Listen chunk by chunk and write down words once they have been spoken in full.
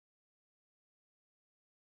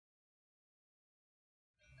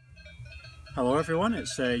Hello everyone,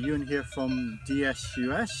 it's Ewan here from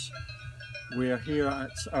DSUS. We are here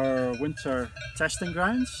at our winter testing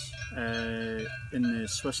grounds in the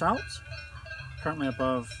Swiss Alps, currently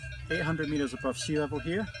above 800 meters above sea level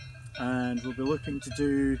here, and we'll be looking to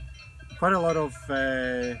do quite a lot of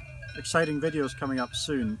exciting videos coming up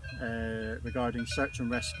soon regarding search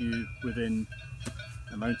and rescue within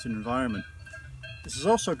a mountain environment. This is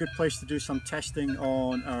also a good place to do some testing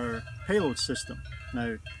on our payload system.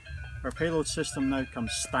 Now, our payload system now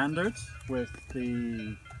comes standard with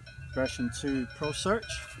the version 2 ProSearch,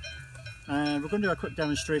 and we're going to do a quick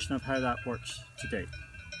demonstration of how that works today.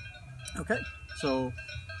 Okay, so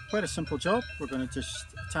quite a simple job. We're going to just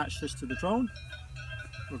attach this to the drone,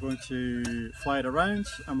 we're going to fly it around,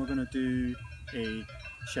 and we're going to do a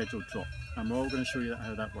scheduled drop, and we're all going to show you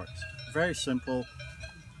how that works. Very simple.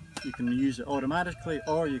 You can use it automatically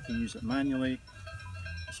or you can use it manually.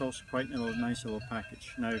 It's also quite a nice little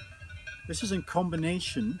package. Now, this is in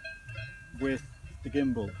combination with the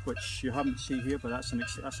gimbal, which you haven't seen here, but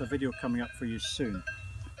that's a video coming up for you soon.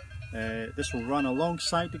 This will run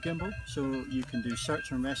alongside the gimbal, so you can do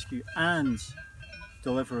search and rescue and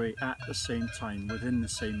delivery at the same time within the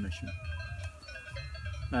same mission.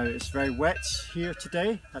 Now, it's very wet here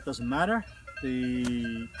today. That doesn't matter.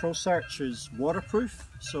 The ProSearch is waterproof,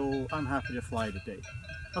 so I'm happy to fly today.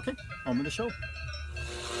 Okay, on with the show.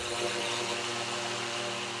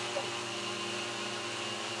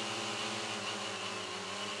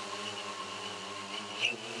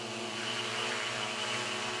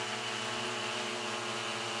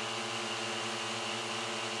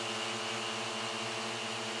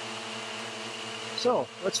 So,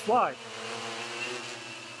 let's fly.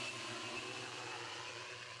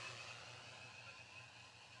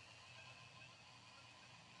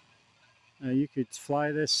 Now, you could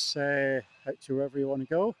fly this out to wherever you want to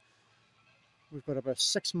go. We've got about a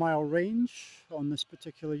 6-mile range on this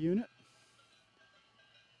particular unit.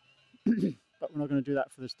 But we're not going to do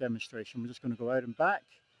that for this demonstration. We're just going to go out and back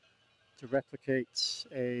to replicate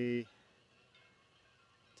a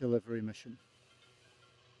delivery mission.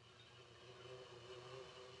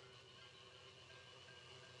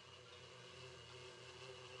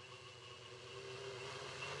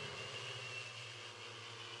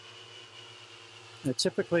 Now,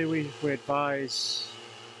 typically we advise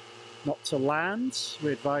not to land,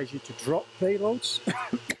 we advise you to drop payloads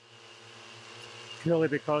purely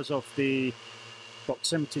because of the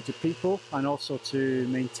proximity to people and also to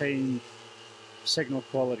maintain signal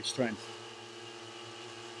quality strength.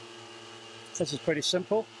 This is pretty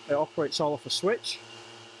simple. It operates all off a switch,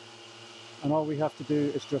 and all we have to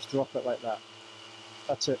do is just drop it like that.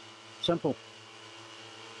 That's it. Simple.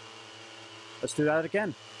 Let's do that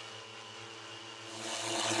again.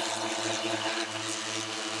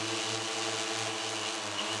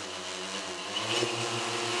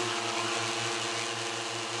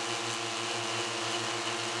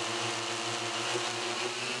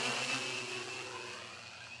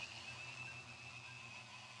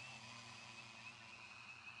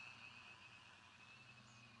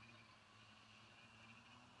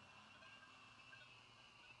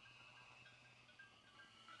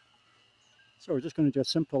 So we're just going to do a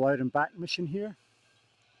simple out and back mission here,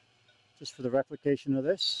 just for the replication of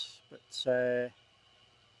this. But said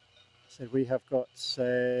we have got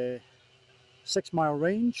 6-mile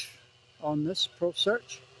range on this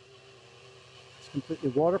ProSearch. It's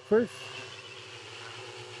completely waterproof.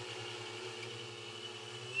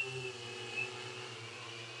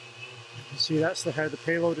 You can see that's how the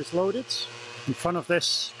payload is loaded. In front of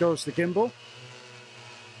this goes the gimbal.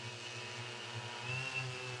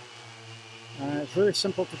 It's really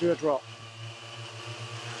simple to do a drop.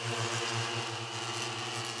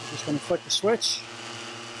 I'm just going to flick the switch.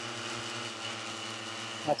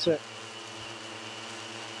 That's it.